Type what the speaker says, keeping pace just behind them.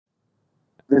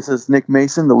This is Nick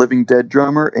Mason, the Living Dead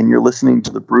drummer, and you're listening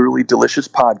to the Brutally Delicious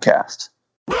podcast.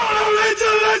 Brutally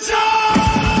Delicious!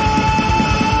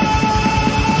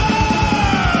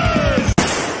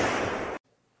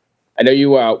 I know you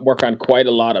work on quite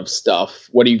a lot of stuff.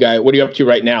 What are you up to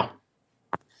right now?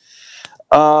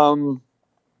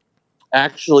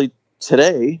 Actually,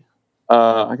 today,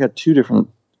 I got two different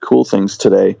cool things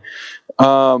today.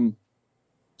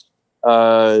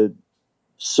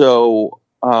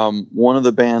 One of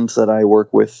the bands that I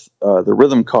work with, the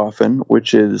Rhythm Coffin,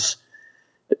 which is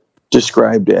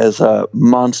described as a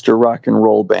monster rock and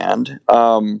roll band.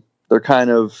 They're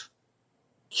kind of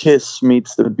Kiss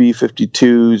meets the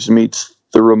B-52s meets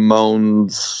the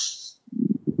Ramones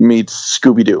meets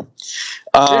Scooby-Doo.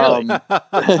 Really?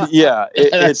 Yeah,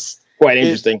 it's quite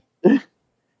interesting.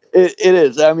 It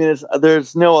is. I mean,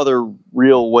 there's no other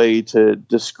real way to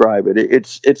describe it.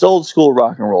 It's old school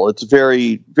rock and roll. It's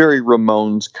very, very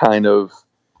Ramones kind of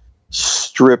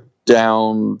stripped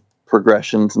down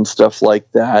progressions and stuff like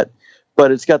that.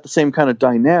 But it's got the same kind of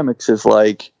dynamics as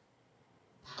like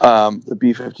the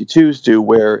B-52s do,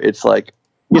 where it's like,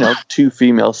 two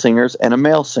female singers and a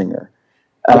male singer.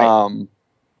 Right.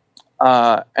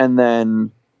 And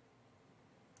then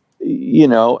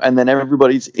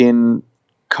everybody's in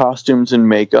costumes and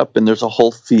makeup, and there's a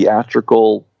whole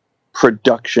theatrical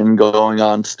production going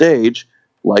on stage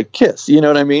like Kiss. You know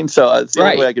what I mean? So it's the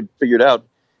only way I could figure it out.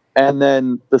 And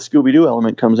then the Scooby-Doo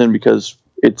element comes in because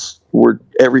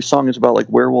every song is about like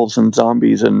werewolves and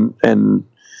zombies and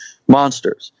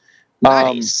monsters.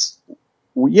 Nice.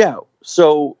 Yeah.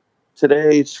 So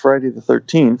today it's Friday the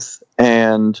 13th,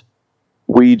 and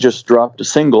we just dropped a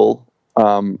single.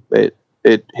 It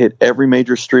hit every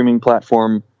major streaming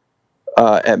platform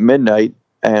at midnight,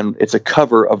 and it's a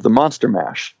cover of the Monster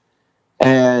Mash.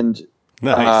 And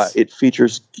nice. It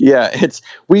features,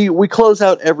 we close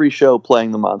out every show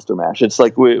playing the Monster Mash. It's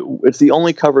like it's the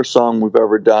only cover song we've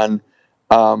ever done.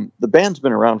 The band's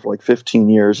been around for like 15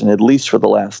 years, and at least for the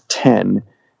last 10,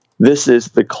 this is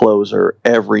the closer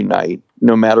every night.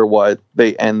 No matter what,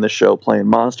 they end the show playing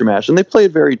Monster Mash, and they play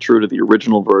it very true to the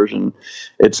original version.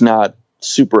 It's not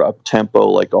super up-tempo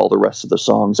like all the rest of the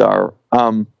songs are.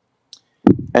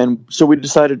 And so we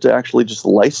decided to actually just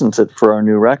license it for our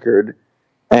new record,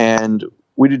 and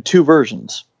we did two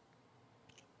versions.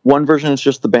 One version is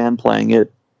just the band playing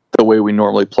it the way we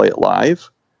normally play it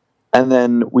live, and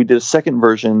then we did a second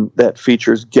version that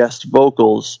features guest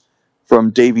vocals from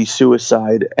Davey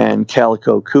Suicide and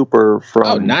Calico Cooper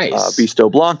from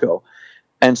Beasto Blanco.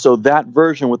 And so that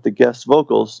version with the guest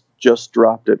vocals just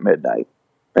dropped at midnight,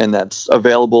 and that's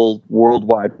available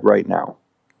worldwide right now.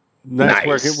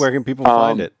 Nice. Where can people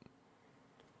find it?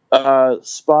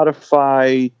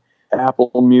 Spotify,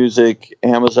 Apple Music,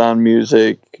 Amazon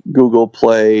Music, Google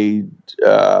Play,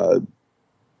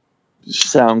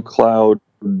 SoundCloud,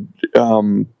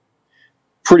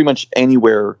 pretty much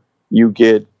anywhere you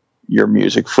get your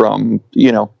music from,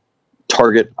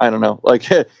 Target. I don't know. Like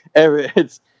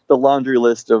it's the laundry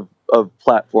list of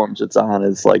platforms it's on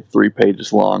is like 3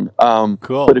 pages long.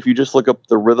 Cool. But if you just look up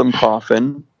the Rhythm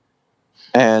Coffin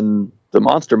and the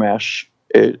Monster Mash,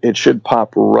 it should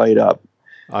pop right up.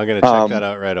 I'm gonna check that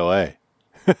out right away.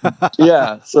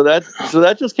 Yeah, so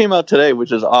that just came out today,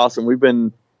 which is awesome.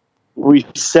 We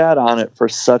sat on it for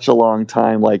such a long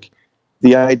time. Like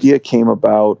the idea came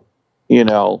about,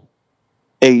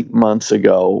 8 months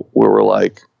ago, where we're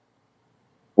like,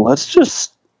 let's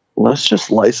just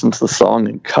license the song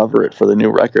and cover it for the new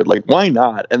record. Like, why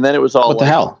not? And then it was all what the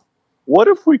hell? What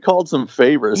if we called some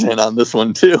favors in on this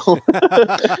one too?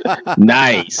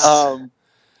 Nice.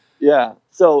 Yeah.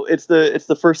 So it's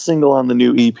the first single on the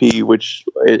new EP, which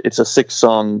it's a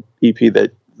 6-song EP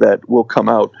that will come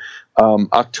out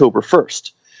October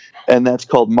 1st, and that's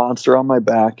called Monster on My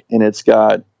Back, and it's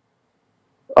got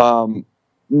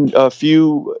a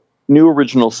few new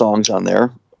original songs on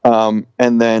there, and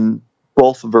then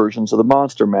both versions of the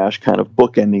Monster Mash kind of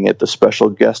bookending it. The special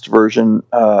guest version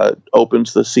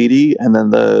opens the CD, and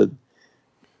then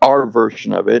our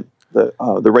version of it, the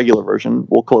regular version,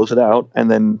 will close it out,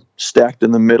 and then stacked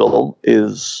in the middle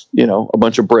is a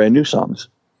bunch of brand new songs.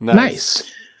 Nice.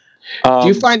 Do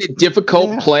you find it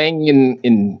difficult playing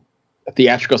in a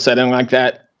theatrical setting like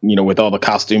that? With all the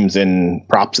costumes and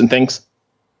props and things.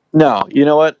 No, you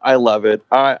know what? I love it.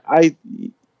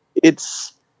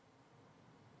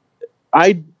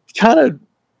 I kind of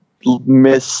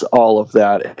miss all of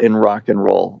that in rock and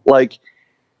roll. Like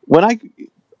when I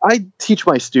teach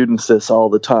my students this all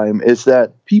the time, is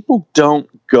that people don't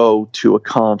go to a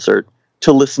concert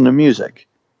to listen to music.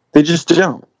 They just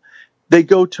don't. They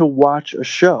go to watch a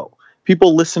show.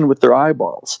 People listen with their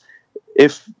eyeballs.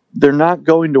 If they're not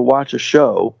going to watch a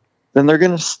show, then they're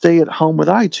going to stay at home with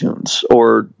iTunes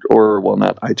or well,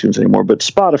 not iTunes anymore, but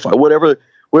Spotify, whatever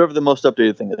the most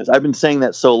updated thing is. I've been saying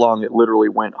that so long, it literally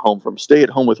went home from stay at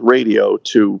home with radio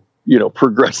to,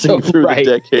 progressing through the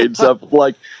decades of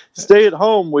like stay at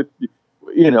home with,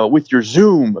 with your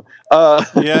Zoom.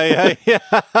 Yeah.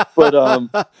 But,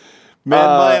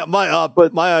 man,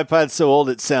 my iPad's so old,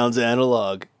 it sounds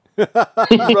analog.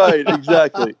 Right,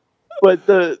 exactly. But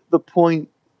the point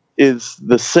is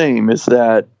the same, is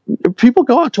that people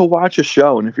go out to watch a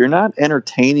show, and if you're not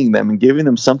entertaining them and giving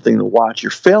them something to watch,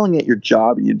 you're failing at your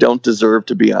job and you don't deserve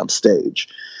to be on stage.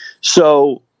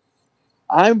 So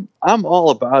I'm all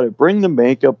about it. Bring the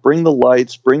makeup, bring the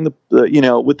lights, bring the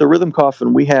with the Rhythm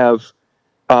Coffin, we have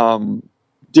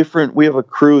we have a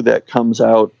crew that comes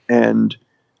out and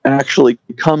actually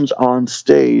comes on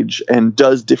stage and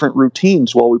does different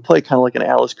routines while we play, kind of like an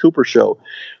Alice Cooper show.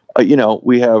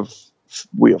 We have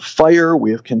fire,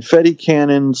 we have confetti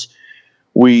cannons,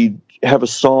 we have a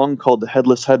song called the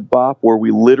Headless Head Bop where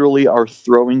we literally are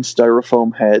throwing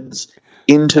styrofoam heads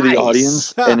into the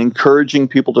audience and encouraging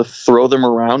people to throw them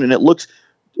around. And it looks,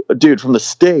 dude, from the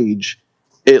stage,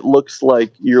 it looks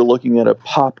like you're looking at a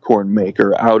popcorn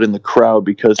maker out in the crowd,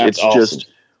 because it's awesome.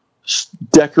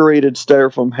 Just decorated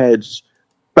styrofoam heads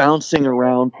bouncing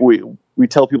around. We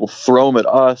tell people throw them at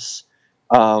us.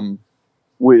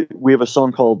 We have a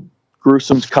song called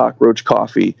Gruesome's Cockroach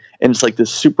Coffee, and it's like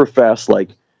this super fast, like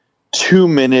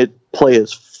 2-minute play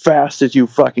as fast as you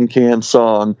fucking can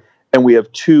song, and we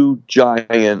have 2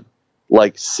 giant,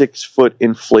 like 6-foot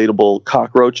inflatable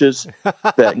cockroaches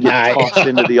that get tossed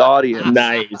into the audience.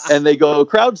 Nice. And they go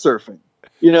crowd surfing.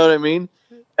 You know what I mean?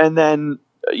 And then,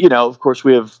 of course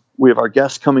we have our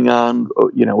guests coming on.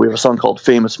 We have a song called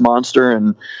Famous Monster,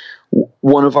 and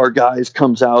one of our guys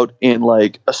comes out in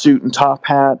like a suit and top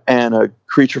hat and a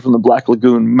Creature from the Black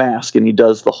Lagoon mask, and he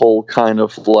does the whole kind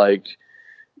of like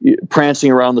prancing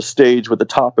around the stage with the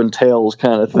top and tails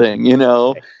kind of thing,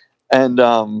 and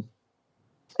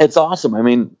it's awesome. I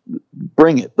mean,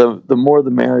 bring it. The more the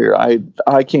merrier.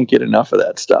 I can't get enough of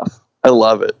that stuff. I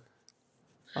love it.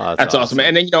 Oh, that's awesome.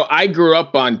 And then, I grew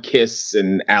up on Kiss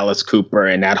and Alice Cooper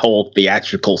and that whole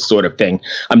theatrical sort of thing.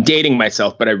 I'm dating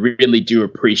myself, but I really do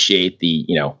appreciate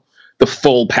the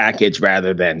full package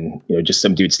rather than, just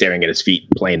some dude staring at his feet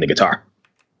playing the guitar.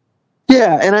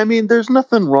 Yeah. And I mean, there's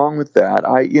nothing wrong with that.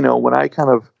 When I kind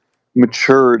of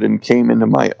matured and came into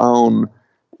my own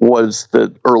was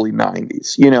the early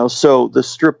 90s, so the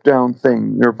stripped down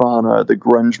thing, Nirvana, the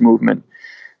grunge movement,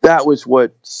 that was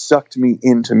what sucked me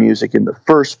into music in the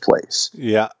first place.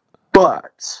 Yeah.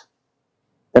 But,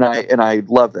 and I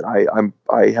love that.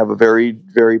 I have a very,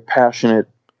 very passionate,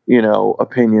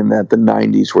 opinion that the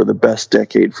 90s were the best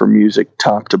decade for music,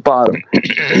 top to bottom.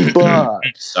 But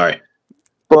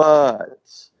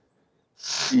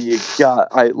you got,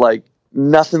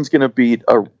 nothing's going to beat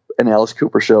an Alice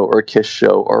Cooper show or a Kiss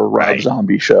show or a Rob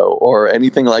Zombie show or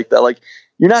anything like that. Like,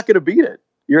 you're not going to beat it.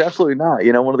 You're absolutely not.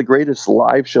 One of the greatest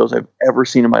live shows I've ever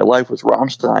seen in my life was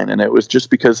Rammstein, and it was just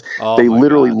because they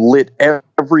literally lit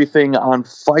everything on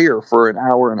fire for an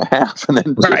hour and a half and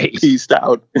then just peaced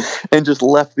out and just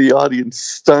left the audience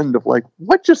stunned of like,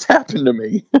 what just happened to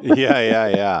me?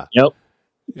 Yeah. Yep.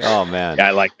 Oh, man. Yeah,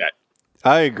 I like that.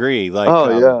 I agree.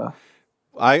 Like,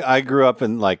 I grew up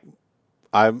in I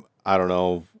don't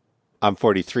know, I'm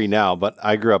 43 now, but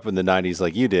I grew up in the 90s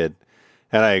like you did.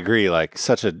 And I agree, like,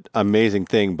 such an amazing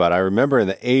thing. But I remember in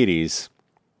the 80s,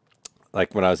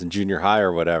 like when I was in junior high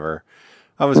or whatever,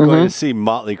 I was going to see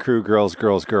Motley Crue,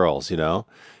 Girls,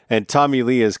 And Tommy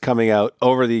Lee is coming out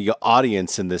over the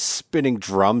audience in this spinning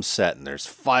drum set, and there's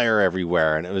fire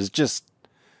everywhere. And it was just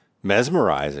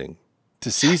mesmerizing to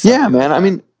see something. Yeah, man. I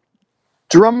mean,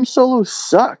 drum solos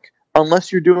suck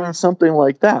unless you're doing something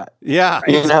like that. Yeah,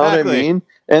 you know what I mean?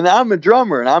 And I'm a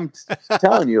drummer, and I'm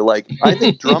telling you, I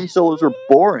think drum solos are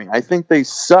boring. I think they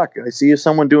suck. I see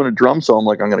someone doing a drum solo, I'm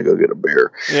like, I'm going to go get a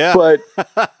beer. Yeah. But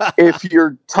if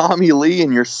you're Tommy Lee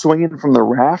and you're swinging from the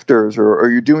rafters or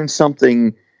you're doing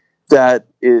something that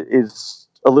is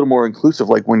a little more inclusive,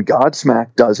 like when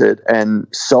Godsmack does it and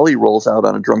Sully rolls out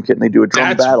on a drum kit and they do a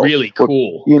drum battle. That's really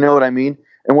cool. You know what I mean?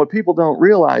 And what people don't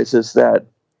realize is that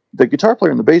the guitar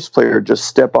player and the bass player just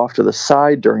step off to the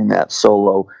side during that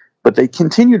solo, but they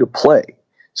continue to play.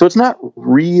 So it's not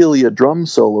really a drum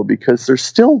solo because there's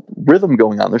still rhythm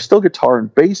going on. There's still guitar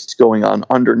and bass going on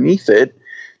underneath it.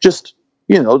 Just,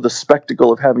 the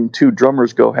spectacle of having two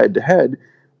drummers go head to head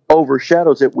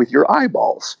overshadows it with your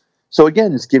eyeballs. So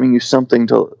again, it's giving you something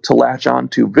to latch on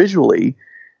to visually.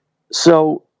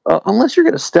 So unless you're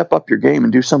going to step up your game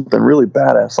and do something really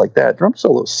badass like that, drum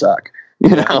solos suck.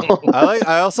 You know,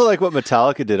 I also like what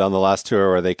Metallica did on the last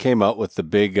tour, where they came out with the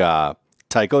big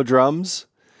taiko drums,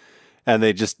 and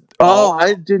they just.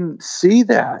 I didn't see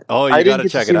that. Oh, you got to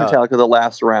check it out. I didn't get to see Metallica the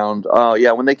last round.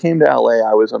 Yeah, when they came to LA,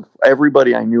 I was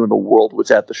everybody I knew in the world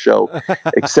was at the show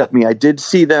except me. I did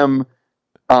see them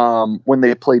when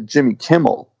they played Jimmy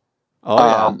Kimmel. Oh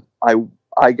yeah.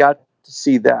 I got to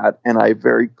see that, and I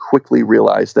very quickly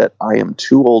realized that I am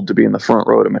too old to be in the front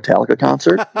row at a Metallica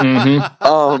concert.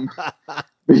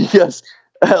 Because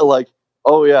like,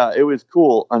 oh yeah, it was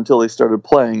cool until they started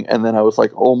playing, and then I was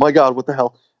like, oh my god, what the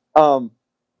hell? I'm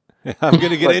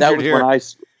gonna get injured here. I'm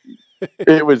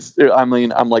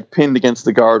like pinned against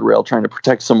the guardrail trying to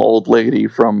protect some old lady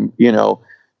from 12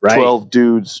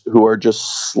 dudes who are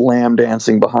just slam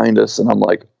dancing behind us, and I'm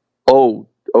like, oh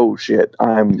shit,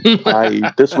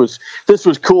 this was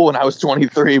cool when I was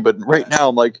 23, but right now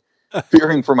I'm like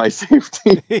fearing for my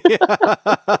safety.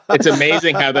 It's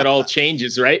amazing how that all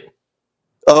changes, right?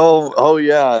 Oh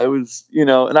yeah, it was,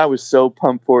 and I was so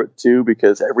pumped for it too,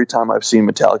 because every time I've seen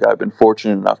Metallica, I've been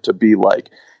fortunate enough to be like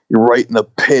right in the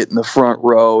pit in the front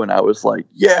row, and I was like,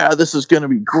 yeah, this is going to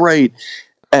be great.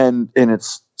 And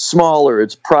it's smaller,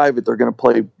 it's private. They're going to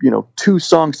play, 2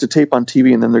 songs to tape on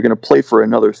TV, and then they're going to play for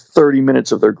another 30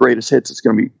 minutes of their greatest hits. It's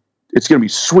going to be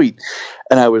sweet.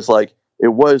 And I was like, it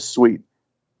was sweet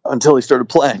until he started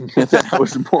playing, and then I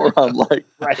was more on like,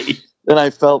 right. Then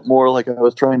I felt more like I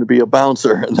was trying to be a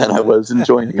bouncer, and then I was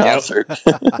enjoying the concert.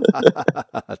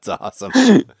 That's awesome.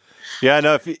 Yeah,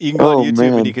 no, if you can go on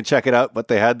YouTube and you can check it out. But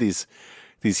they had these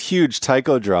huge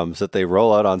taiko drums that they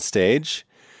roll out on stage,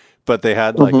 but they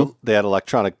had they had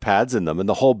electronic pads in them, and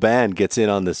the whole band gets in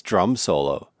on this drum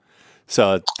solo.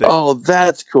 So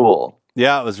that's cool.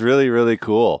 Yeah, it was really, really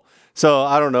cool. So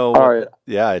I don't know. All right.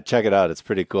 Yeah, check it out. It's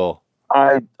pretty cool.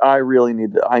 I really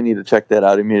need to check that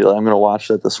out immediately. I'm going to watch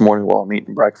that this morning while I'm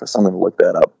eating breakfast. I'm going to look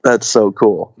that up. That's so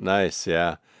cool. Nice.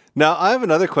 Yeah. Now I have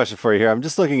another question for you here. I'm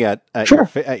just looking at Sure.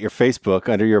 your Facebook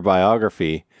under your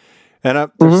biography,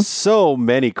 and there's so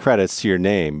many credits to your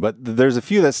name, but there's a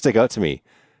few that stick out to me.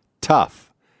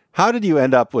 TUFF. How did you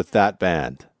end up with that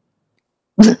band?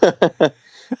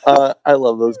 I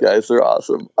love those guys. They're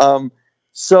awesome.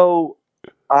 So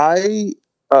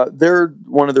they're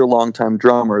one of their longtime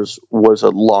drummers was a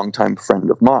longtime friend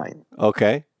of mine.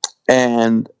 Okay.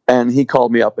 And he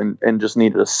called me up and just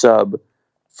needed a sub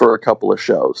for a couple of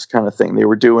shows, kind of thing. They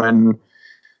were doing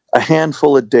a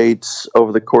handful of dates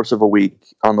over the course of a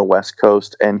week on the West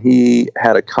Coast, and he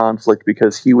had a conflict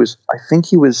because I think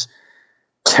he was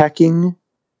teching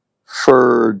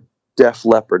for Def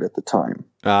Leppard at the time.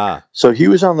 So he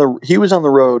was on the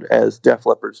road as Def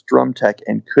Leppard's drum tech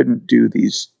and couldn't do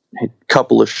these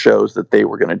couple of shows that they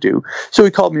were going to do. So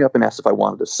he called me up and asked if I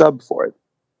wanted to sub for it.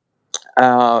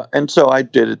 And so I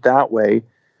did it that way.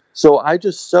 So I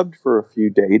just subbed for a few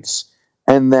dates,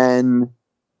 and then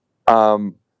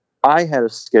I had a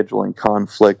scheduling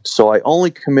conflict, so I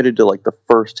only committed to like the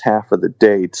first half of the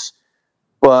dates.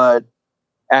 But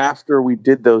after we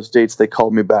did those dates, they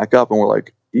called me back up and were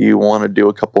like, you want to do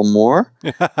a couple more?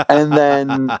 And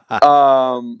then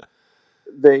and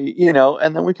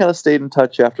then we kind of stayed in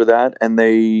touch after that, and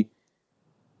they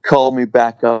called me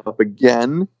back up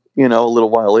again, a little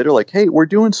while later, like, hey, we're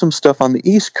doing some stuff on the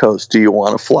East Coast. Do you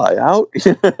want to fly out?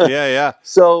 Yeah.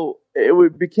 So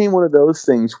it became one of those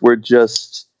things where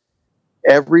just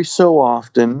every so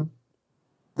often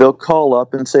they'll call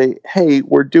up and say, hey,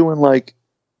 we're doing like,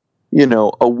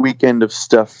 a weekend of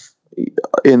stuff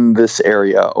in this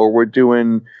area, or we're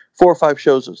doing 4 or 5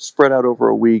 shows spread out over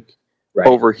a week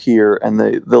over here. And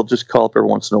they'll just call up every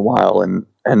once in a while and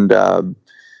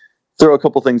throw a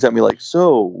couple things at me like,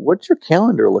 so what's your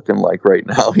calendar looking like right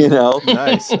now?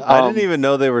 Nice. I didn't even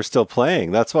know they were still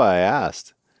playing. That's why I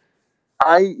asked.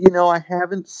 I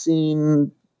haven't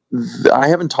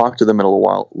talked to them in a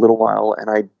little while, and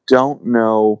I don't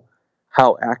know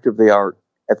how active they are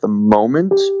at the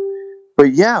moment.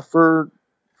 But yeah, for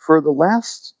the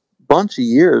last bunch of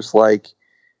years, like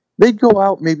they'd go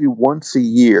out maybe once a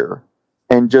year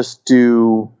and just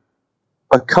do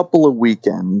a couple of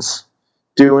weekends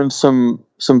doing some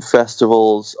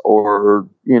festivals, or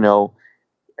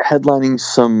headlining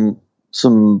some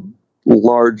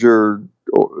larger,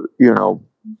 or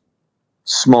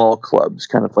small clubs,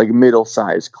 kind of like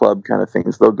middle-sized club kind of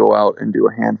things. They'll go out and do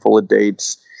a handful of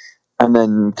dates and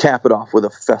then cap it off with a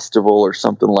festival or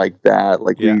something like that.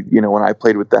 Like when I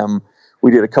played with them, we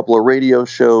did a couple of radio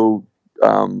show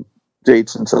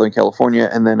dates in Southern California,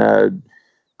 and then a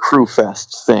crew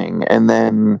fest thing. And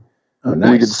then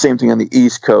we did the same thing on the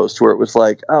East Coast, where it was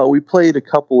like, we played a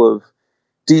couple of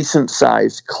decent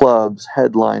sized clubs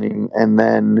headlining, and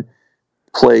then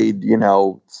played,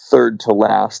 third to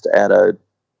last at a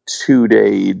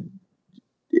 2-day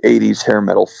 80s hair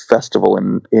metal festival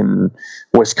in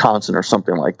Wisconsin or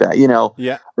something like that,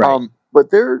 Yeah. Right. But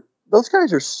those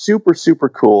guys are super, super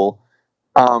cool.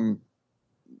 A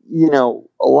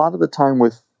lot of the time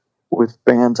with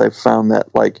bands, I've found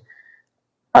that like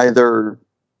either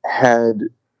had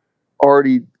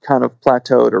already kind of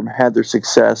plateaued or had their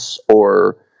success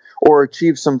or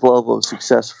achieved some level of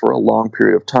success for a long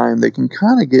period of time. They can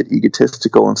kind of get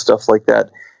egotistical and stuff like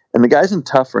that. And the guys in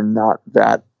TUFF are not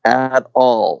that at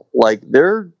all. Like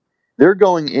they're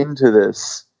going into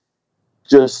this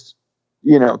just,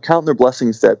 counting their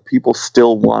blessings that people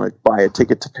still want to buy a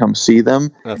ticket to come see them.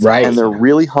 That's right. And they're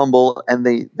really humble, and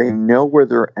they know where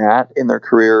they're at in their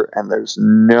career, and there's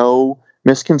no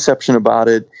misconception about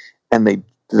it. And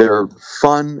they're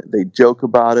fun. They joke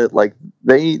about it. Like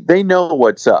they know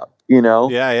what's up,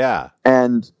 Yeah.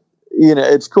 And,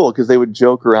 it's cool because they would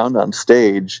joke around on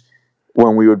stage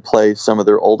when we would play some of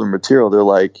their older material. They're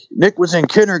like, Nik was in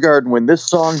kindergarten when this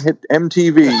song hit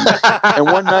MTV. And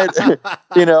one night,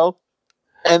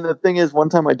 and the thing is, one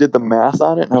time I did the math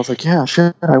on it and I was like, yeah,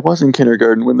 shit, I was in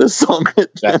kindergarten when this song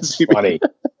hit MTV. Funny.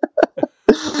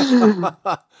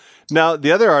 Now,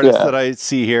 the other artist that I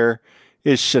see here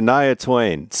is Shania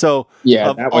Twain. So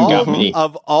that one got me.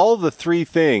 Of all the three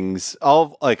things,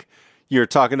 you're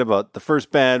talking about the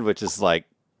first band, which is like,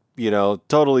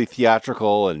 totally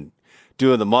theatrical and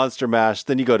doing the Monster Mash.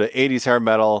 Then you go to 80s hair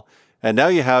metal, and now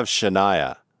you have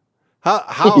Shania.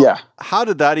 How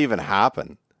did that even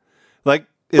happen? Like,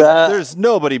 there's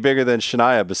nobody bigger than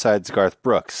Shania besides Garth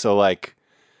Brooks. So, like,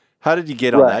 how did you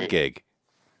get on that gig?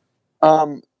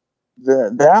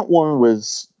 That one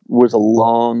was a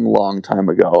long, long time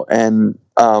ago. And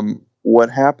what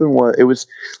happened was, it was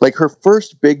like her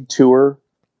first big tour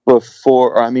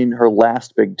her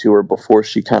last big tour before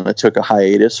she kind of took a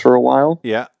hiatus for a while.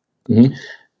 Yeah. Mm-hmm.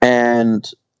 And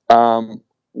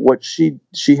what she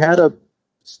had a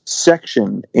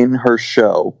section in her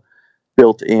show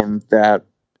built in that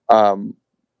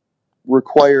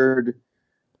required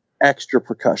extra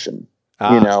percussion,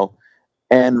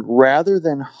 and rather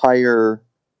than hire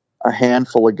a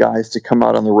handful of guys to come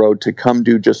out on the road to come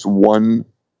do just one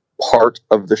part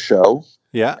of the show,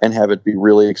 and have it be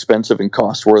really expensive and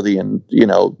cost worthy, and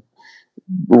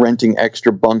renting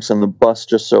extra bunks on the bus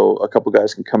just so a couple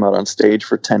guys can come out on stage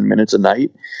for 10 minutes a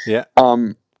night.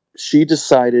 She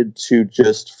decided to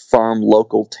just farm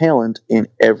local talent in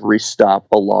every stop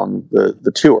along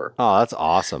the tour. Oh, that's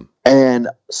awesome. And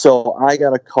so I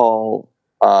got a call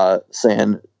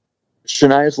saying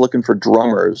Shania's looking for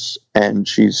drummers and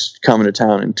she's coming to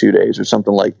town in 2 days or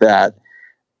something like that.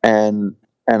 And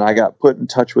I got put in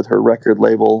touch with her record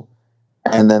label,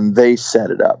 and then they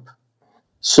set it up.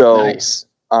 So, nice.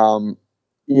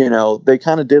 They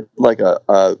kind of did like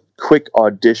a quick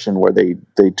audition where they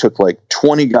took like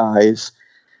 20 guys,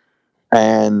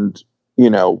 and,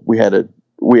 we had to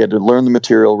learn the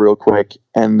material real quick.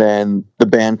 And then the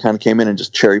band kind of came in and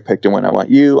just cherry picked and went, I want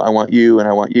you, and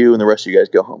I want you, and the rest of you guys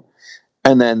go home.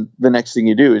 And then the next thing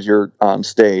you do is you're on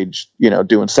stage,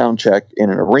 doing sound check in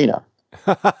an arena.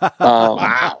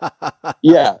 Wow.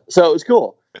 Yeah. So it was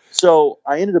cool. So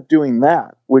I ended up doing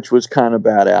that, which was kind of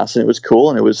badass, and it was cool.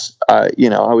 And it was, I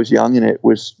was young, and it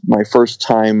was my first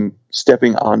time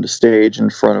stepping onto stage in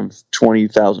front of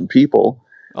 20,000 people,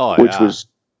 which was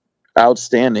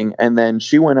outstanding. And then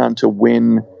she went on to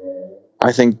win,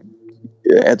 I think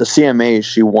at the CMAs,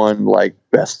 she won like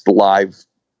best live,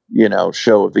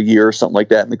 show of the year or something like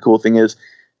that. And the cool thing is,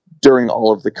 during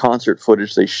all of the concert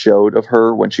footage they showed of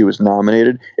her when she was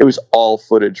nominated, it was all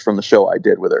footage from the show I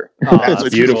did with her. Oh, that's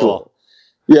beautiful. Cool.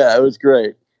 Yeah, it was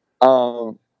great.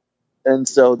 And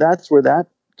so that's where that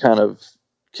kind of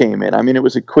came in. I mean, it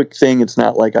was a quick thing. It's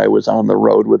not like I was on the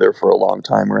road with her for a long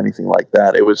time or anything like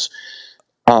that. It was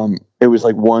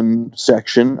like one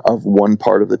section of one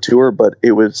part of the tour, but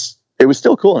it was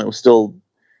still cool. And it was still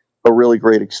a really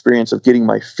great experience of getting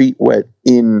my feet wet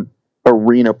in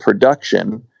arena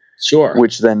production. Sure.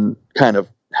 Which then kind of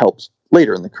helps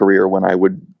later in the career when I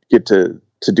would get to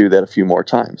do that a few more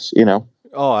times,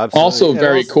 Oh, absolutely. Also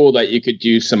very cool that you could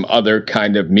do some other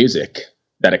kind of music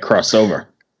that it crossed over.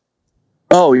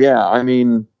 Oh yeah. I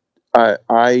mean, I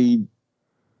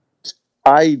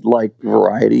like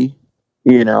variety,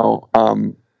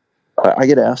 I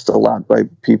get asked a lot by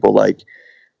people like,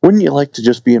 wouldn't you like to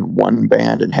just be in one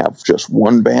band and have just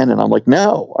one band? And I'm like,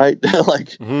 no, I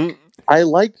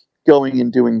like going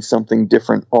and doing something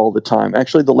different all the time.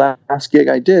 Actually, the last gig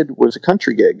I did was a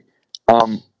country gig.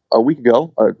 A week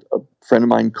ago, a friend of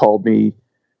mine called me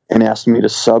and asked me to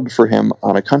sub for him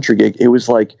on a country gig. It was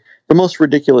like the most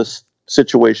ridiculous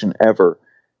situation ever.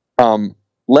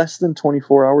 Less than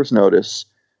 24 hours notice,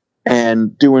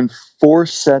 and doing 4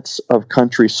 sets of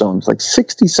country songs, like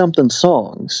 60 something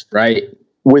songs, right,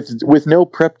 with no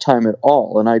prep time at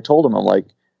all. And I told him, I'm like,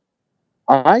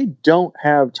 I don't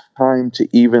have time to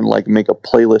even like make a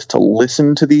playlist to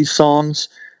listen to these songs,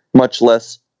 much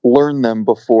less learn them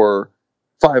before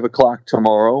 5 o'clock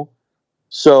tomorrow.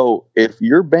 So if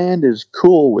your band is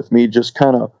cool with me just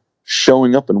kind of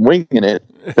showing up and winging it,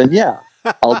 then yeah,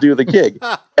 I'll do the gig.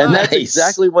 And that's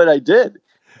exactly what I did.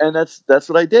 And that's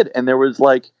what I did. And there was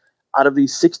like, out of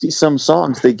these 60 some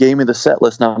songs, they gave me the set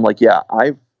list. Now I'm like, yeah,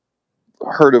 I've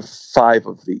heard of 5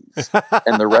 of these,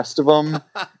 and the rest of them,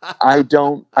 I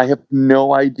have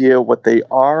no idea what they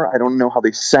are. I don't know how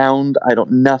they sound.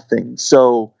 Nothing.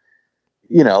 So,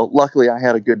 luckily I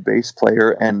had a good bass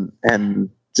player, and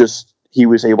just, he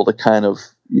was able to kind of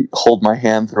hold my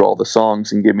hand through all the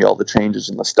songs and give me all the changes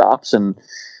and the stops and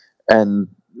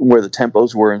where the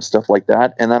tempos were and stuff like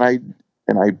that. And then I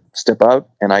step out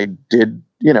and I did,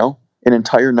 an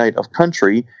entire night of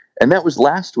country, and that was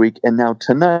last week. And now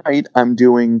tonight I'm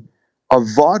doing a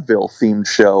vaudeville themed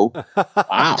show,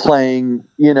 playing,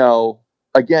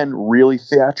 again, really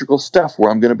theatrical stuff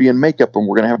where I'm going to be in makeup and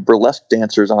we're going to have burlesque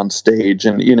dancers on stage,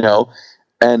 and,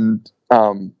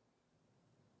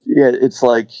 it's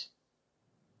like,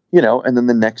 and then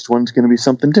the next one's going to be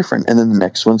something different, and then the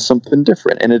next one's something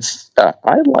different. And it's,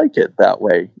 I like it that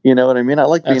way. You know what I mean? I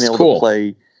like being able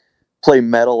to play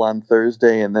metal on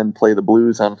Thursday and then play the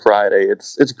blues on Friday.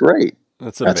 It's great.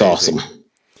 That's awesome.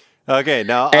 Okay.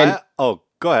 Now,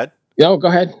 go ahead. No, go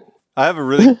ahead. I have a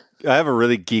really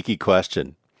geeky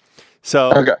question.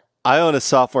 So I own a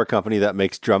software company that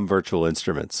makes drum virtual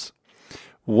instruments.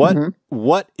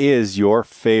 What is your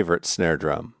favorite snare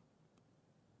drum?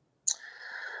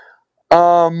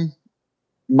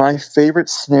 My favorite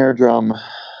snare drum,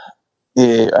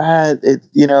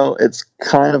 it's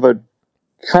kind of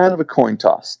a coin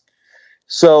toss.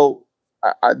 So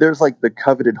there's like the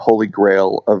coveted holy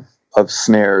grail of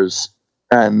snares,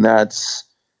 and that's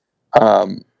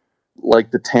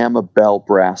like the Tama Bell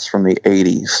Brass from the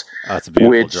 80s. That's a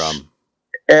beautiful drum.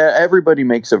 Everybody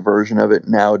makes a version of it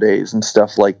nowadays and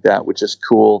stuff like that, which is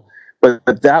cool.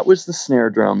 But that was the snare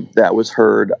drum that was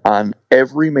heard on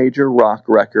every major rock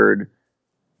record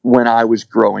when I was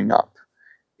growing up.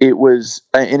 It was,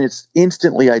 and it's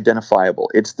instantly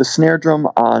identifiable. It's the snare drum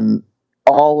on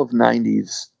all of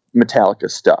 90s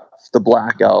Metallica stuff. The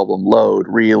Black Album, Load,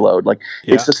 Reload.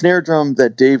 It's the snare drum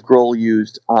that Dave Grohl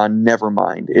used on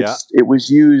Nevermind. It was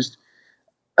used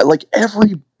like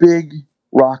every big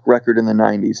rock record in the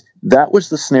 90s. That was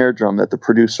the snare drum that the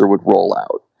producer would roll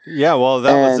out. Yeah, well,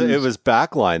 it was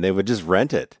backline. They would just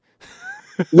rent it.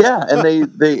 Yeah, and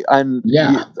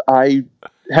I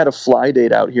had a fly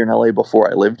date out here in LA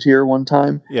before I lived here one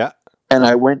time. Yeah. And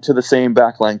I went to the same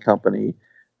backline company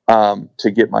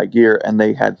to get my gear, and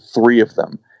they had 3 of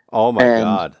them. Oh my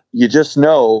God. You just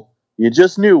knew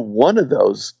one of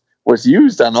those was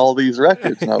used on all these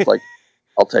records. And I was like,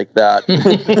 I'll take that. And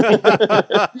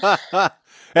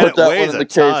put that one in the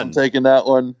case. I'm taking that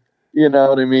one. You know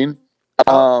what I mean?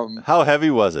 How heavy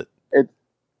was it? It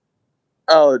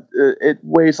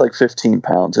weighs like 15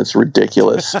 pounds. It's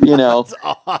ridiculous. That's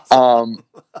awesome.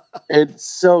 It's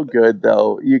so good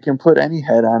though. You can put any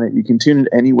head on it. You can tune it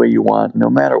any way you want, no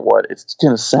matter what. It's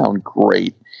going to sound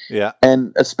great. Yeah.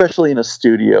 And especially in a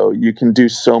studio, you can do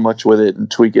so much with it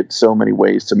and tweak it so many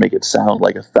ways to make it sound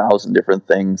like 1,000 different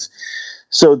things.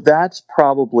 So that's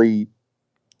probably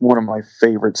one of my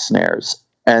favorite snares.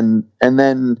 And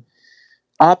then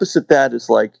opposite that is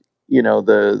like,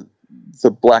 the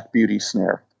Black Beauty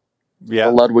snare. Yeah.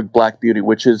 The Ludwig Black Beauty,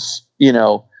 which is,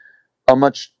 a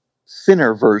much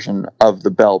thinner version of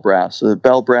the bell brass. So the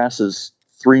bell brass is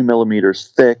 3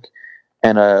 millimeters thick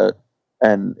and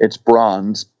it's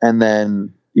bronze. And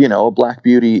then, a Black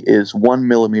Beauty is 1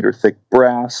 millimeter thick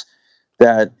brass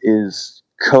that is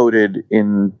coated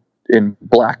in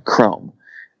black chrome.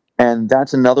 And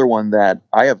that's another one that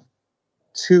I have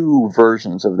 2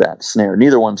 versions of that snare.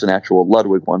 Neither one's an actual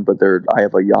Ludwig one, but I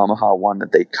have a Yamaha one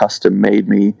that they custom made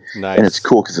me. Nice. And it's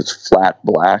cool because it's flat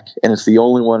black and it's the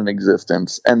only one in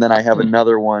existence. And then I have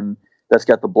another one that's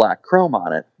got the black chrome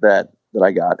on it that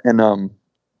I got. And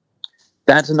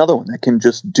that's another one that can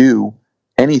just do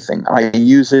anything. I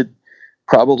use it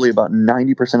probably about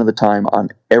 90% of the time on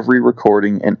every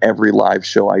recording and every live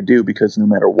show I do, because no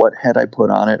matter what head I put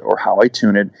on it or how I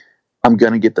tune it, I'm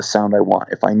going to get the sound I want.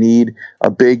 If I need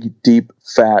a big, deep,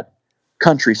 fat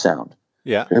country sound,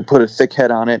 I put a thick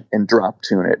head on it and drop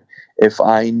tune it. If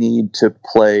I need to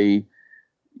play,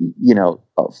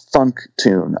 a funk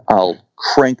tune, I'll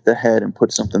crank the head and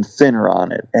put something thinner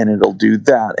on it, and it'll do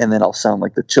that, and then I'll sound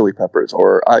like the Chili Peppers,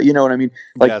 or you know what I mean?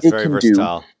 Like, it can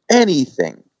versatile. Do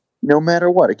anything, no matter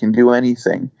what. It can do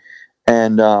anything,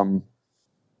 and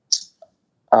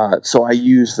so I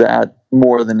use that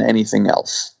more than anything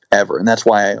else ever, and that's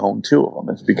why I own two of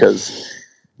them. It's because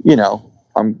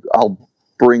I'll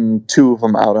bring two of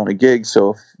them out on a gig,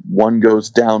 so if one goes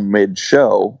down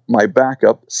mid-show, my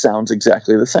backup sounds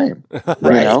exactly the same.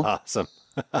 Right. Awesome.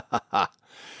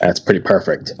 That's pretty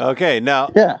perfect. Okay, now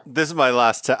this is my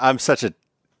last. I'm such a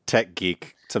tech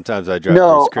geek. Sometimes I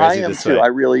drive crazy. I am this too.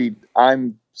 way.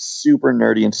 I'm super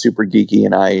nerdy and super geeky,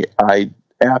 and I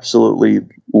absolutely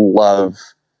love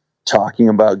talking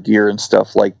about gear and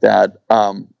stuff like that.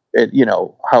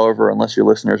 However, unless your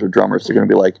listeners are drummers, they're going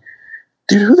to be like,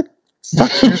 dude, who the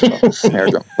fuck cares about the snare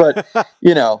drum? But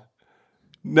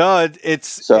no, it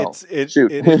interests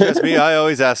me. I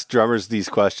always ask drummers these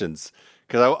questions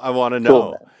because I want to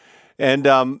know. Cool, and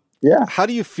how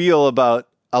do you feel about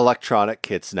electronic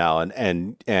kits now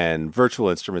and virtual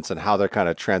instruments, and how they're kind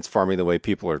of transforming the way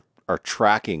people are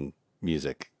tracking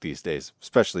music these days,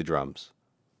 especially drums?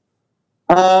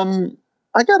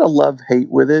 I got a love-hate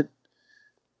with it.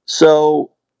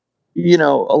 So,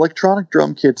 electronic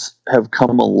drum kits have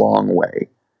come a long way.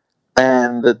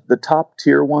 And the top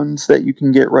tier ones that you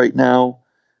can get right now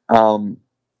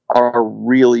are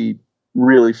really,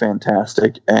 really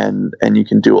fantastic, and you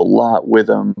can do a lot with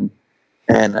them.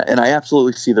 And I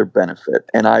absolutely see their benefit.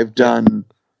 And I've done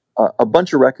a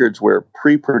bunch of records where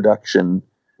pre-production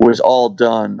was all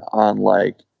done on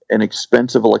like an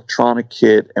expensive electronic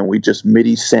kit, and we just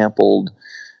MIDI sampled,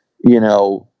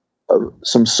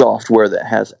 some software that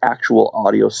has actual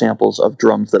audio samples of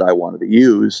drums that I wanted to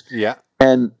use. Yeah.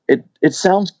 And it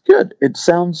sounds good. It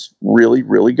sounds really,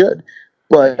 really good.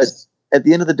 But at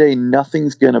the end of the day,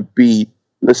 nothing's going to beat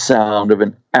the sound of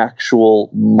an actual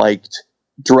mic'd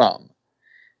drum.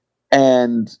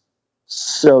 And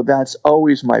so that's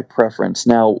always my preference.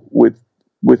 Now, with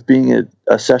being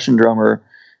a session drummer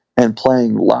and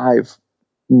playing live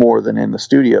more than in the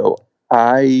studio,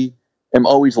 I am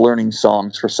always learning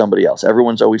songs for somebody else.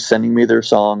 Everyone's always sending me their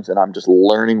songs, and I'm just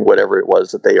learning whatever it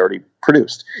was that they already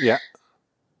produced. Yeah.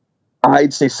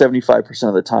 I'd say 75%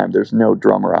 of the time there's no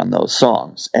drummer on those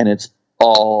songs, and it's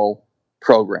all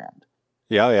programmed.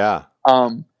 Yeah.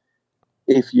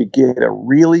 If you get a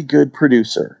really good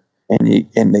producer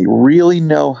and they really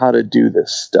know how to do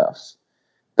this stuff,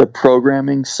 the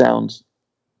programming sounds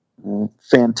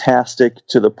fantastic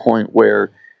to the point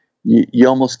where you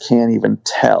almost can't even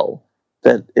tell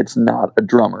that it's not a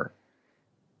drummer.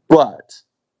 But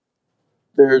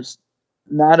there's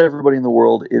not everybody in the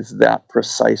world is that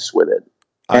precise with it.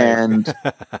 And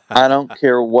I don't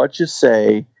care what you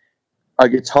say, a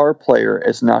guitar player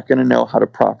is not going to know how to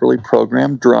properly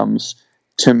program drums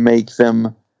to make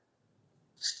them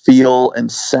feel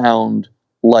and sound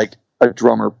like a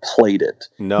drummer played it,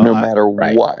 no matter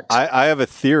what. I have a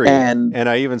theory, and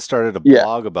I even started a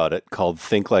blog about it called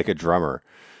Think Like a Drummer.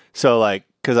 So,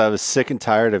 because I was sick and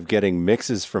tired of getting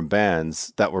mixes from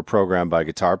bands that were programmed by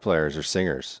guitar players or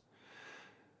singers.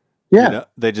 Yeah.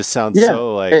 They just sound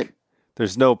so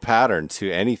there's no pattern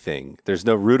to anything. There's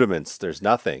no rudiments. There's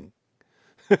nothing.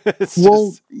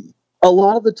 A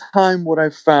lot of the time what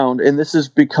I've found, and this has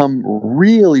become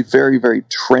really very, very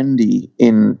trendy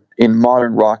in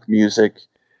modern rock music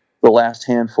the last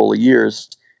handful of years,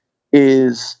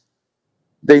 is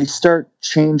they start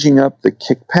changing up the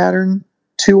kick pattern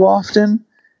too often,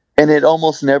 and it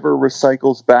almost never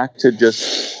recycles back to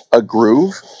just a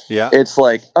groove. Yeah. It's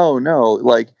like, oh no,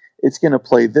 it's going to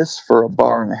play this for a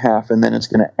bar and a half, and then it's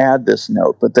going to add this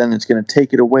note, but then it's going to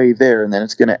take it away there, and then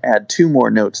it's going to add two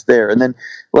more notes there. And then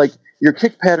your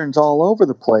kick pattern's all over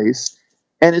the place.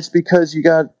 And it's because you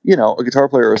got, a guitar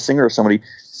player or a singer or somebody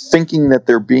thinking that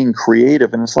they're being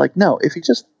creative. And it's like, no, if you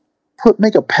just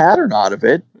make a pattern out of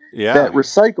it that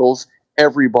recycles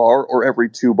every bar or every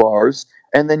 2 bars,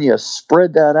 and then you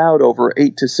spread that out over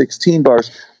 8 to 16 bars.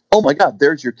 Oh my God,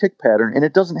 there's your kick pattern. And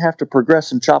it doesn't have to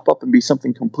progress and chop up and be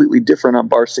something completely different on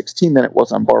bar 16 than it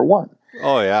was on bar 1.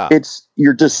 Oh yeah.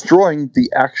 You're destroying the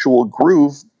actual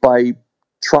groove by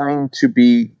trying to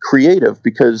be creative,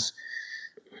 because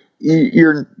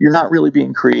you're not really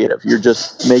being creative. You're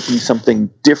just making something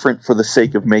different for the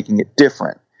sake of making it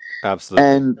different.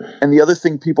 Absolutely. And the other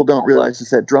thing people don't realize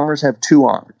is that drummers have 2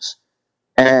 arms,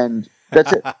 and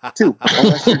that's it. 2,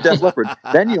 unless you're Def Leppard.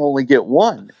 Then you only get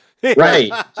 1.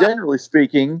 Right. Generally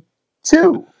speaking,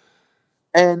 2.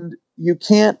 And you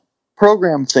can't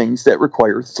program things that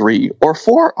require 3 or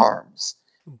 4 arms.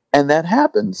 And that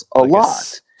happens a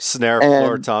lot. Snare,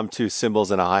 floor, tom, 2 cymbals,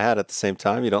 and a hi-hat at the same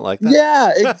time. You don't like that?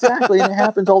 Yeah, exactly. And it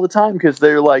happens all the time because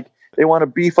they're like, they want to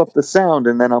beef up the sound.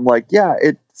 And then I'm like, yeah,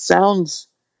 it sounds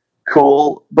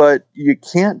cool, but you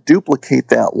can't duplicate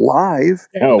that live.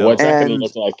 No, what's that going to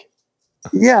look like?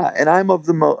 Yeah, and I'm of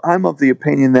the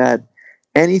opinion that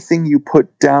anything you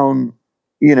put down,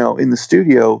 in the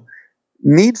studio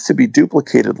needs to be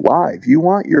duplicated live. You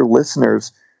want your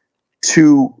listeners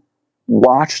to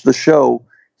watch the show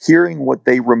hearing what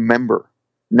they remember,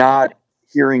 not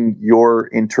hearing your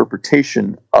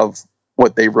interpretation of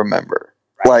what they remember.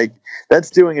 Right. Like, that's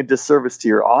doing a disservice to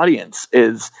your audience,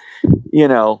 is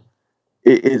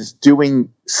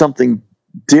doing something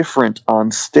different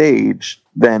on stage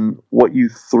than what you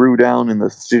threw down in the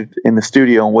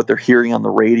studio and what they're hearing on the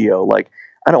radio. Like,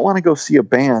 I don't want to go see a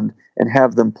band and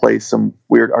have them play some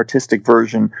weird artistic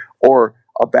version or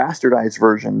a bastardized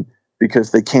version because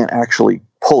they can't actually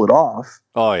pull it off.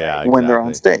 Oh yeah, when they're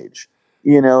on stage.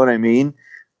 You know what I mean?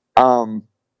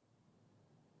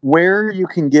 Where you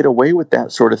can get away with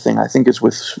that sort of thing, I think, is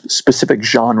with specific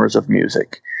genres of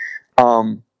music.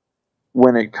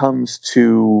 When it comes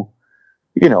to,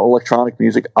 electronic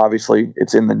music, obviously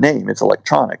it's in the name, it's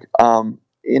electronic.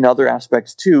 In other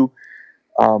aspects too,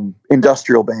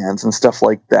 industrial bands and stuff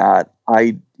like that,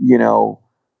 I'm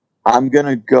going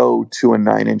to go to a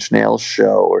 9 Inch Nails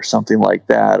show or something like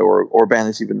that, or a band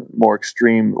that's even more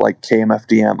extreme like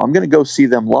KMFDM. I'm going to go see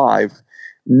them live,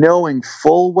 knowing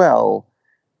full well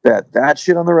that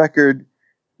shit on the record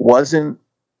wasn't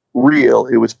real.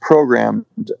 It was programmed,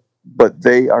 but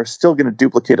they are still going to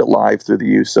duplicate it live through the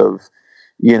use of,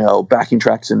 backing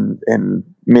tracks and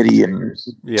MIDI and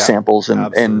samples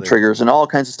and triggers and all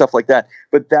kinds of stuff like that.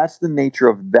 But that's the nature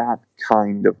of that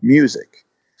kind of music.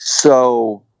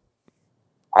 So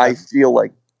I feel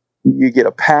like you get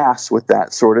a pass with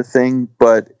that sort of thing.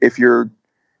 But if you're,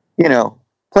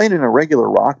 playing in a regular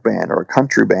rock band or a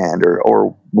country band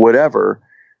or whatever,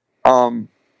 I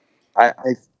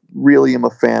really am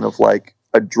a fan of, like,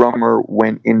 a drummer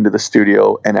went into the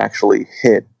studio and actually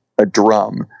hit a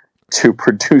drum to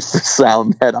produce the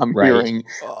sound that I'm hearing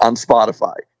on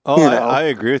Spotify. Oh, I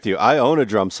agree with you. I own a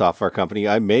drum software company.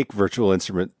 I make virtual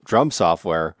instrument drum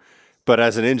software, but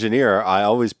as an engineer, I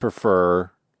always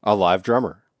prefer a live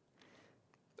drummer.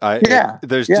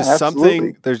 There's just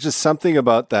something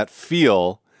about that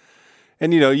feel.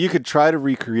 And, you could try to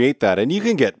recreate that, and you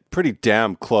can get pretty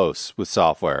damn close with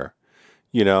software,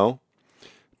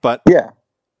 but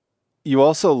you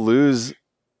also lose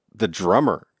the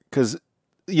drummer because,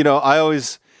 I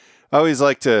always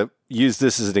like to use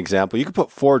this as an example. You could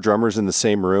put 4 drummers in the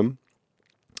same room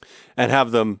and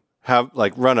have them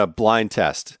run a blind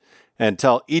test and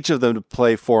tell each of them to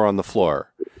play 4 on the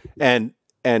floor. And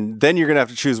then you're going to have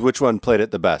to choose which one played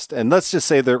it the best. And let's just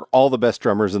say they're all the best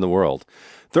drummers in the world.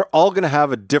 They're all going to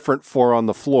have a different 4 on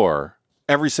the floor,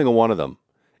 every single one of them,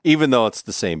 even though it's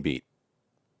the same beat.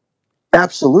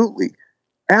 Absolutely.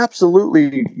 There's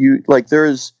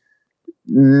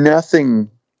nothing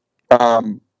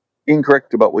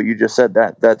incorrect about what you just said.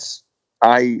 I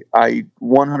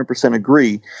 100%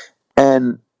 agree.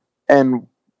 And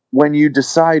when you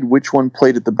decide which one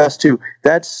played it the best too,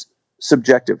 that's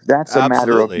subjective. That's a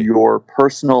matter of your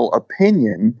personal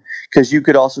opinion, because you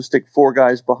could also stick 4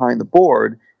 guys behind the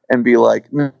board and be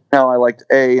like, no, I liked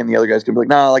A, and the other guys could be like,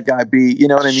 no, I like guy B. You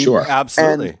know what I mean? Sure,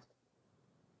 absolutely.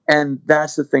 And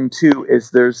that's the thing too,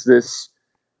 is there's this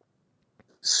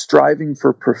striving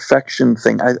for perfection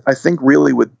thing. I think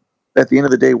really at the end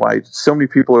of the day, why so many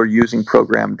people are using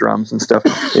programmed drums and stuff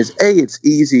is A, it's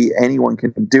easy, anyone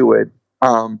can do it.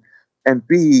 And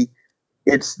B,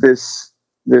 it's this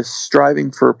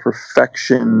striving for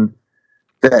perfection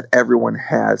that everyone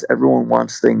has. Everyone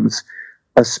wants things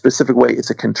a specific way. It's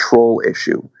a control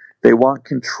issue. They want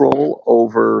control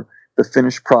over the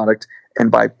finished product, and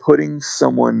by putting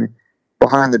someone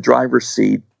behind the driver's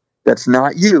seat that's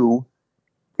not you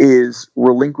is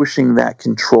relinquishing that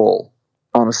control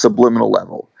on a subliminal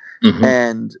level. Mm-hmm.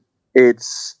 And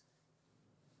it's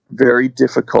very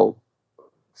difficult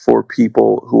for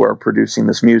people who are producing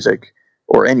this music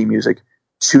or any music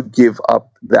to give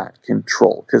up that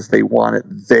control, because they want it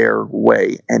their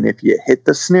way. And if you hit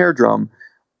the snare drum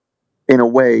in a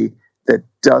way that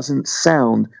doesn't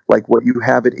sound like what you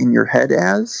have it in your head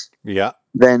as,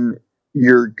 then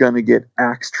you're going to get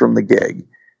axed from the gig,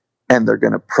 and they're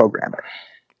going to program it.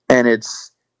 And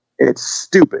it's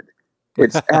stupid.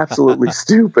 It's absolutely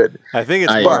stupid. I think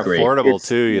it's more affordable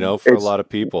too, for a lot of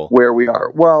people. Where we are.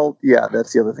 Well, yeah,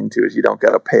 that's the other thing too, is you don't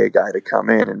got to pay a guy to come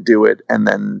in and do it and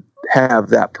then have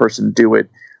that person do it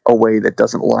a way that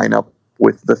doesn't line up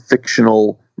with the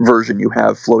fictional version you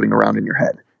have floating around in your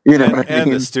head. You know what I mean?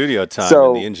 And the studio time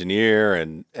and the engineer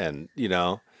and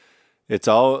it's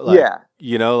all like,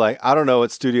 like, I don't know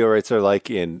what studio rates are like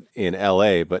in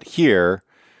LA, but here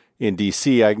in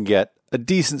DC, I can get a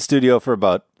decent studio for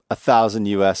about $1,000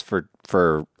 US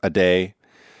for a day.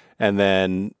 And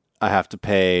then I have to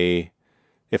pay,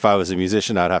 if I was a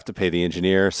musician, I'd have to pay the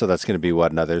engineer. So that's going to be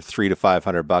another $300 to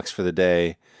 $500 for the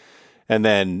day. And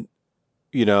then,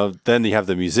 then you have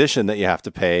the musician that you have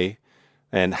to pay,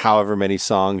 and however many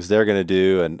songs they're going to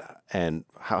do, and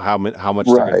how much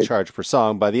they're going to charge per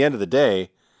song. By the end of the day,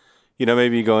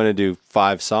 maybe you go in and do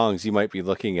 5 songs, you might be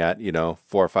looking at, $4,000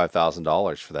 or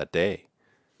 $5,000 for that day.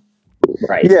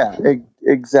 Right. Yeah,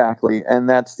 exactly. And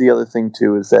that's the other thing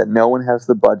too, is that no one has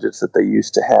the budgets that they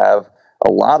used to have.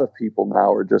 A lot of people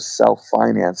now are just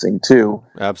self-financing too.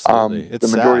 Absolutely. The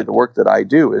majority of the work that I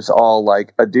do is all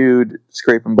like a dude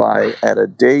scraping by at a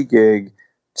day gig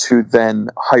to then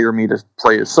hire me to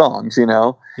play his songs,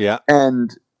 Yeah.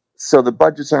 And so the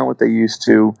budgets aren't what they used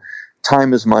to.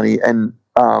 Time is money. And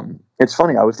it's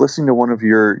funny, I was listening to one of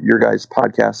your guys'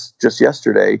 podcasts just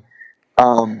yesterday,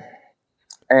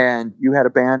 and you had a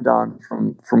band on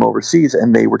from overseas,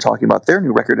 and they were talking about their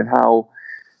new record and how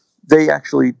they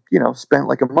actually, spent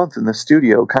like a month in the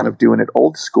studio kind of doing it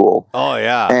old school. Oh,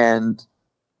 yeah. And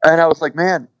I was like,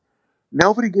 man,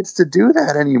 nobody gets to do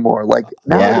that anymore. Like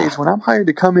nowadays, when I'm hired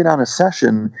to come in on a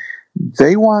session,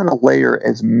 they want to layer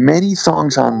as many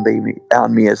songs on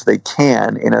me as they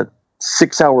can in a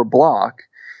 6-hour block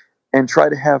and try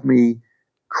to have me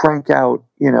crank out,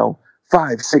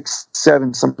 5, 6,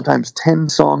 7, sometimes 10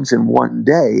 songs in one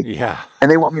day. Yeah. And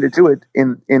they want me to do it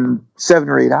in 7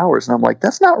 or 8 hours. And I'm like,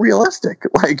 that's not realistic.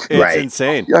 Like, it's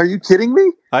insane. Are you kidding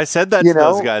me? I said that to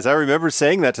those guys. I remember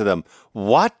saying that to them.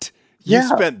 What? You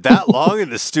spent that long in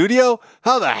the studio?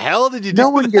 How the hell did you do that? No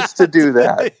one gets to do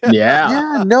that.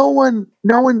 Yeah, no one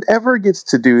ever gets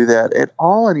to do that at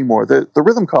all anymore. The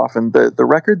Rhythm Coffin, the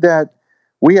record that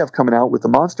we have coming out with the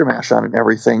Monster Mash on and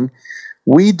everything,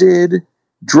 we did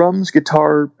drums,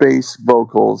 guitar, bass,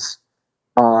 vocals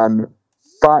on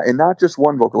 5, and not just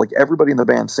one vocal, like everybody in the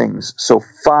band sings. So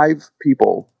 5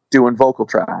 people doing vocal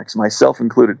tracks, myself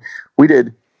included. We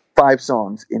did 5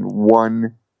 songs in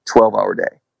one 12-hour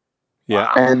day.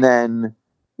 Yeah. And then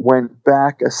went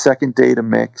back a second day to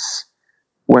mix,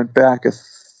 went back a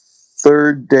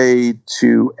third day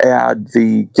to add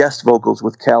the guest vocals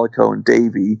with Calico and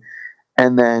Davey,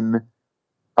 and then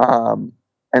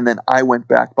I went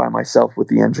back by myself with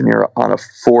the engineer on a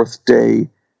 4th day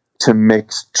to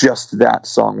mix just that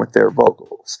song with their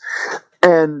vocals.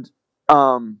 And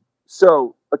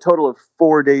so a total of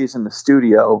 4 days in the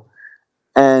studio,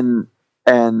 and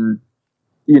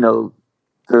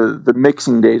the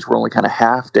mixing days were only kind of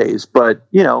half days, but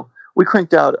we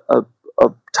cranked out a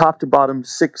top to bottom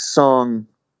 6-song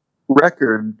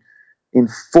record in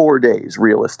 4 days,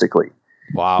 realistically.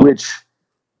 Wow. Which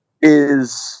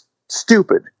is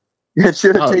stupid. It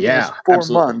should have taken us 4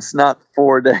 months, not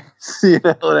 4 days. You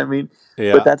know what I mean?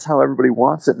 Yeah. But that's how everybody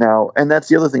wants it now. And that's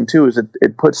the other thing too, is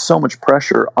it puts so much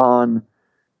pressure on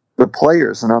the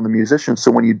players and on the musicians.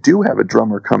 So when you do have a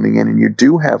drummer coming in and you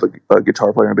do have a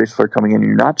guitar player and a bass player coming in, and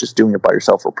you're not just doing it by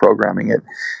yourself or programming it,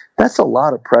 that's a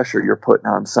lot of pressure you're putting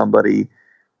on somebody,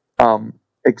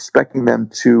 expecting them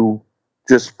to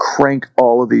just crank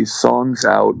all of these songs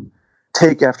out,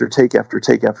 take after take after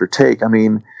take after take. I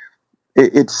mean,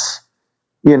 it's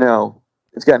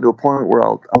gotten to a point where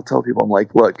I'll tell people, I'm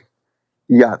like, look,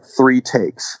 you got 3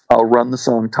 takes. I'll run the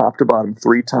song top to bottom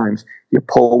 3 times. You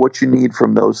pull what you need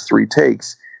from those 3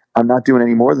 takes. I'm not doing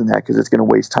any more than that because it's going to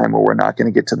waste time or we're not going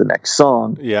to get to the next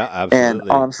song. Yeah, absolutely. And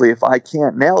honestly, if I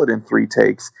can't nail it in 3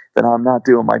 takes, then I'm not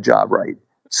doing my job right.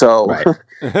 So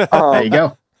there you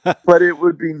go. But it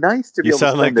would be nice to be able to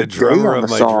spend like the a day drummer on the of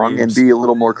my song dreams. and be a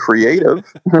little more creative.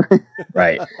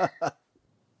 Right.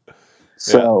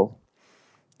 So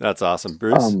that's awesome,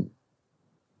 Bruce.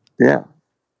 Yeah.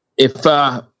 If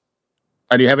do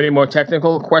you have any more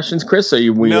technical questions, Chris?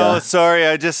 No, sorry.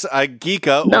 I geek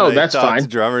out. No, when that's I talk fine. to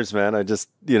drummers, man. I just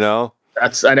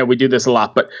I know we do this a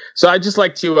lot, but so I just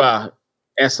like to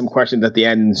ask some questions at the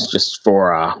end, just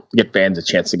for get fans a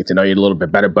chance to get to know you a little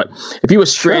bit better. But if you were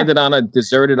stranded on a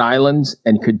deserted island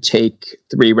and could take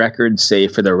 3 records, say,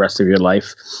 for the rest of your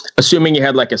life, assuming you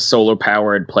had like a solar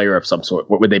powered player of some sort,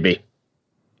 what would they be?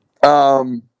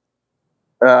 Damn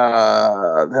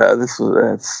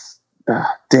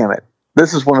it.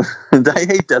 This is one of I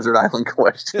hate desert island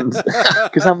questions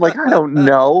because I'm like, I don't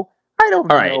know. All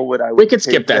right. Know what I would. We could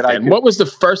skip that then. What was the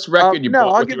first record you bought?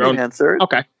 No, I'll give you an answer.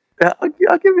 Okay. I'll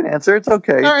give you an answer. It's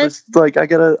okay. All right. Just like I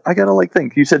gotta like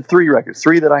think. You said 3 records,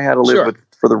 3 that I had to live with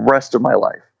for the rest of my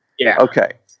life. Yeah.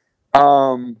 Okay.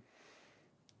 I'm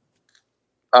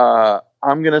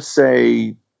gonna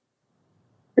say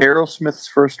Aerosmith's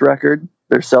first record.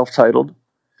 They're self-titled.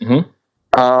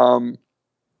 Mm-hmm.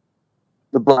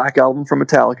 The Black Album from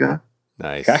Metallica.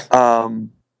 Nice.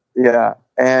 Yeah,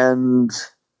 and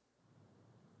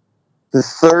the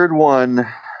third one,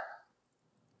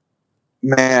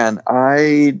 man,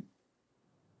 I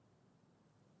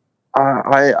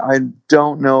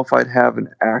don't know if I'd have an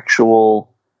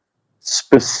actual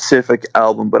specific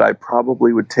album, but I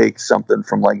probably would take something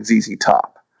from like ZZ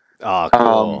Top. Oh,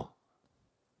 cool.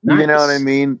 Nice. You know what I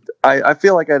mean? I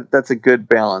feel like that's a good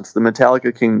balance. The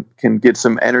Metallica can get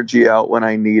some energy out when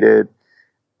I need it.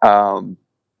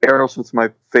 Aerosmith's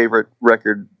my favorite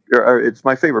record, or it's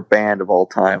my favorite band of all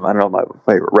time. I don't know my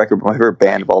favorite record, but my favorite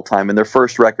band of all time. And their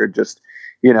first record just,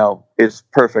 is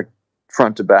perfect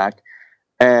front to back.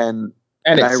 And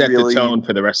it set the tone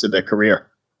for the rest of their career.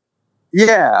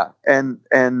 Yeah, and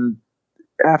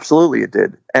absolutely it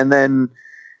did. And then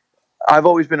I've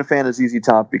always been a fan of ZZ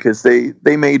Top because they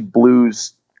made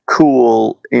blues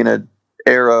cool in an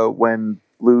era when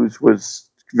blues was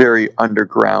very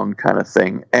underground kind of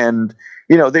thing. And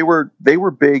they were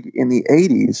big in the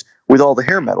 80s with all the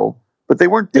hair metal, but they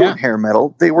weren't doing hair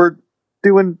metal. They were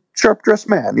doing Sharp Dressed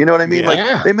Man. You know what I mean?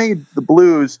 Yeah. They made the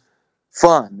blues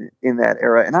fun in that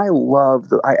era, and I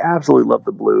absolutely love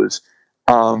the blues,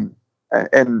 and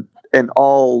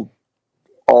all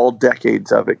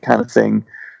decades of it kind of thing.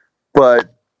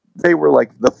 But they were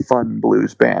like the fun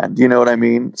blues band. You know what I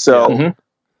mean? So,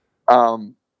 I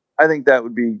think that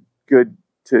would be good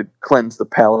to cleanse the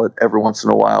palate every once in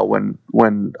a while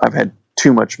when I've had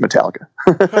too much Metallica.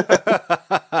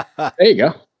 There you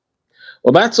go.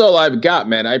 Well, that's all I've got,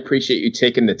 man. I appreciate you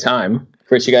taking the time.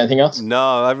 Chris, you got anything else?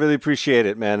 No, I really appreciate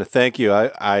it, man. Thank you.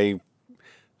 I'm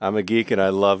a geek and I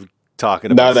love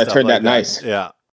talking about stuff that turned like out nice. Yeah.